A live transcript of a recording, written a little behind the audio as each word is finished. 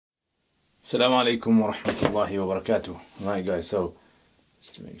Assalamu alaikum wa rahmatullahi wa barakatuh. Right guys, so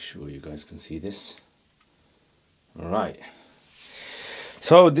just to make sure you guys can see this. Alright.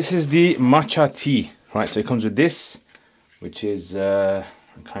 So this is the matcha tea. Right, so it comes with this, which is I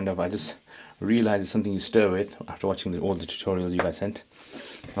just realized it's something you stir with after watching all the tutorials you guys sent.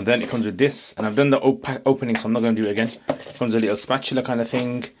 And then it comes with this, and I've done the opening, so I'm not going to do it again. It comes with a little spatula kind of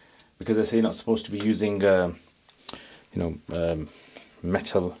thing, because they say you're not supposed to be using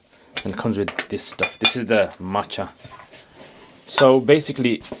metal. And it comes with this stuff. This is the matcha. So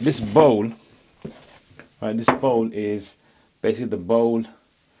basically this bowl, right, this bowl is basically the bowl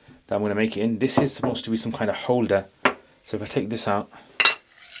that I'm going to make it in. This is supposed to be some kind of holder. So if I take this out,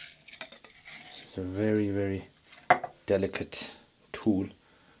 it's a very, very delicate tool.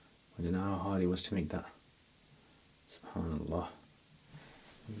 I don't know how hard it was to make that. SubhanAllah.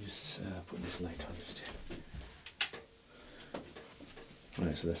 Let me just put this light on just to...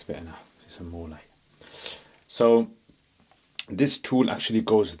 Alright, so that's better now. See some more light. So this tool actually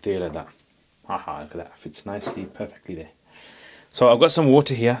goes there like that. Haha, look at that. Fits nicely, perfectly there. So I've got some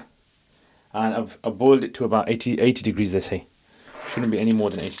water here, and I've boiled it to about 80 degrees, they say. Shouldn't be any more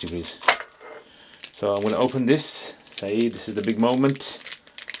than 80 degrees. So I'm going to open this. Saeed, this is the big moment.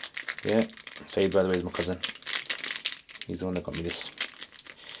 Yeah, Saeed, by the way, is my cousin. He's the one that got me this.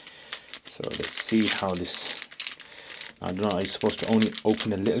 So let's see how this... I don't know, are you supposed to only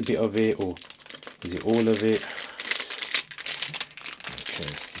open a little bit of it, or is it all of it? Okay.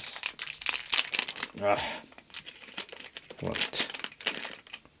 Right.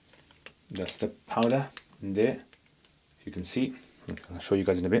 That's the powder in there, if you can see. Okay, I'll show you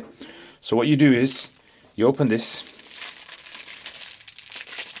guys in a bit. So what you do is, you open this.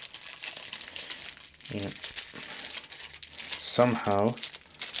 Yeah. Somehow,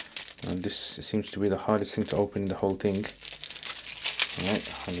 and this seems to be the hardest thing to open in the whole thing.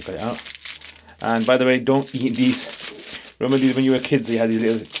 Alright, and you got it out. And by the way, don't eat these. Remember these when you were kids, you had these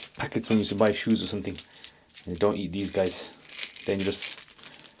little packets when you used to buy shoes or something. And don't eat these guys. Dangerous.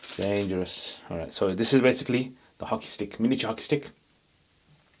 Dangerous. Alright, so this is basically the hockey stick, miniature hockey stick.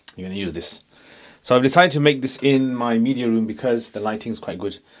 You're going to use this. So I've decided to make this in my media room because the lighting is quite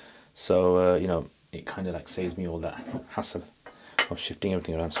good. So, it kind of like saves me all that hassle of shifting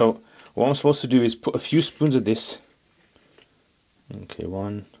everything around. So what I'm supposed to do is put a few spoons of this. Okay,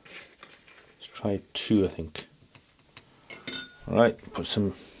 one. Let's try two, I think. Alright, put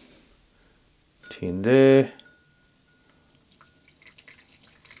some tea in there.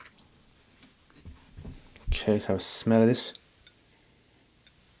 Okay, let's have a smell of this.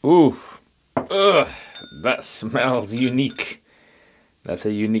 Ooh, ugh, that smells unique. That's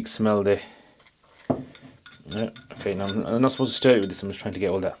a unique smell there. Yeah, okay, now I'm not supposed to stir it with this, I'm just trying to get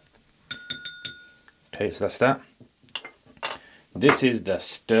all that. Okay, so that's that. This is the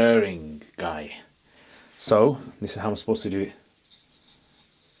stirring guy. So, this is how I'm supposed to do it.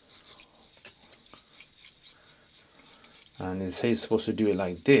 And it says it's supposed to do it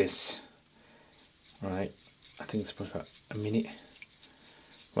like this. Right, I think it's supposed to be a minute.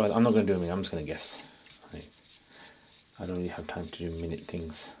 Well, I'm not going to do a minute, I'm just going to guess. Right. I don't really have time to do minute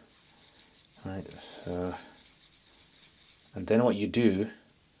things. Right, so... And then what you do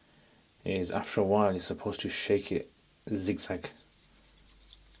is after a while you're supposed to shake it zigzag.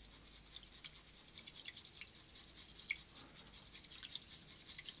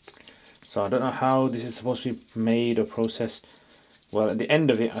 So I don't know how this is supposed to be made or processed. Well, at the end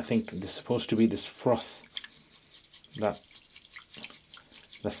of it, I think there's supposed to be this froth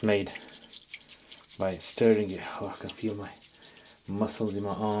that's made by stirring it. Oh, I can feel my muscles in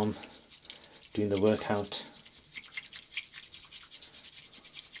my arm doing the workout.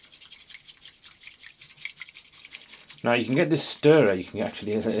 Now you can get this stirrer, you can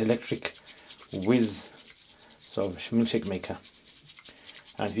actually get an electric whiz sort of milkshake maker.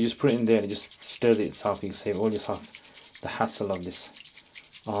 And if you just put it in there and it just stirs it itself, you can save all yourself the hassle of this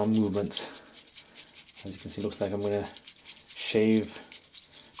arm movements. As you can see, it looks like I'm going to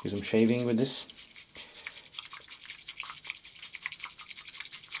do some shaving with this.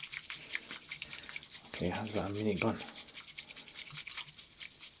 Okay, how's about a minute gone?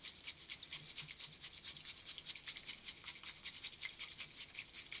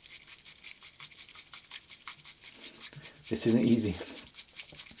 This isn't easy,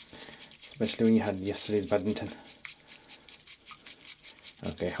 especially when you had yesterday's badminton.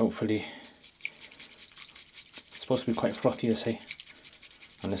 Okay, hopefully it's supposed to be quite frothy, I say,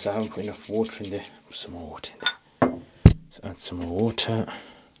 unless I haven't put enough water in there. Put some more water in there. Let's add some more water.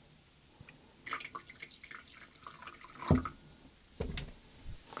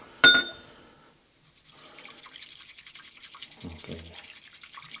 Okay.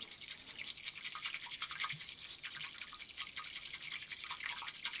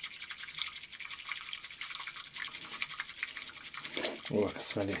 Oh, I can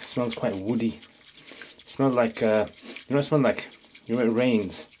smell it. It smells quite woody. It smells like, it smells like, when it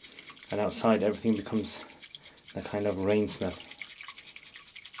rains and outside everything becomes that kind of rain smell.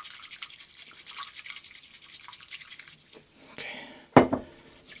 Okay.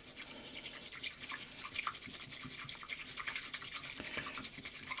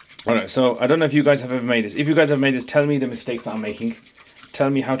 Alright, so I don't know if you guys have ever made this. If you guys have made this, tell me the mistakes that I'm making. Tell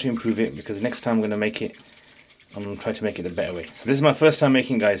me how to improve it, because next time I'm going to make it, I'm going to try to make it a better way. So this is my first time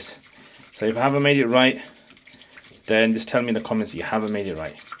making, guys. So if I haven't made it right, then just tell me in the comments you haven't made it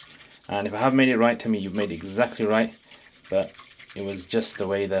right. And if I have made it right, tell me you've made it exactly right. But it was just the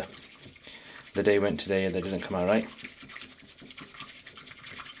way the day went today that didn't come out right.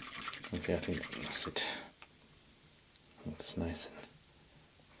 Okay, I think that's it. That's nice and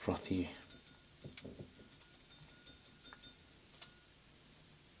frothy.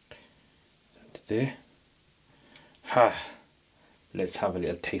 There. Ha! Let's have a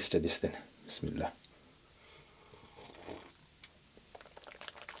little taste of this then. Bismillah.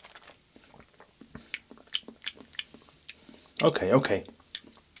 Okay, okay.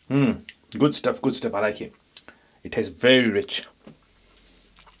 Good stuff, good stuff. I like it. It tastes very rich.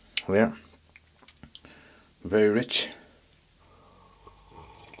 Yeah. Very rich.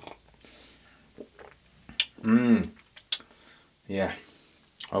 Yeah.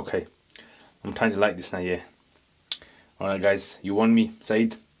 Okay. I'm trying to like this now, yeah. Alright guys, you won me,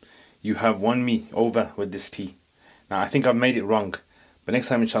 Said. You have won me over with this tea. Now I think I've made it wrong, but next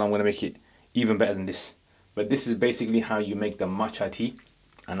time inshallah I'm going to make it even better than this. But this is basically how you make the matcha tea,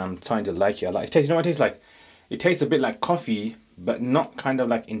 and I'm trying to like it. I like it. You know what it tastes like? It tastes a bit like coffee, but not kind of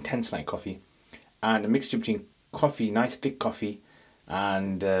like intense like coffee. And a mixture between coffee, nice thick coffee,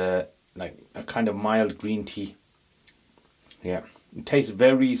 and like a kind of mild green tea. Yeah, it tastes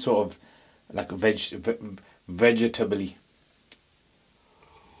very sort of like vegetably.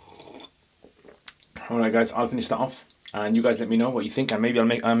 Alright guys, I'll finish that off and you guys let me know what you think, and maybe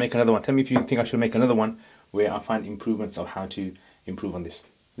I'll make another one. Tell me if you think I should make another one where I find improvements of how to improve on this.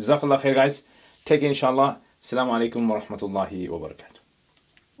 Jazakallah khair guys. Take care inshallah. Assalamu alaikum wa rahmatullahi wa barakatuh.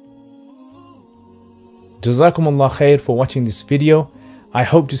 Jazakumullah khair for watching this video. I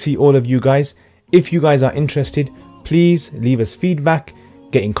hope to see all of you guys. If you guys are interested, please leave us feedback,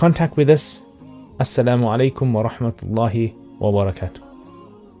 get in contact with us. Assalamu alaikum wa rahmatullahi wa barakatuh.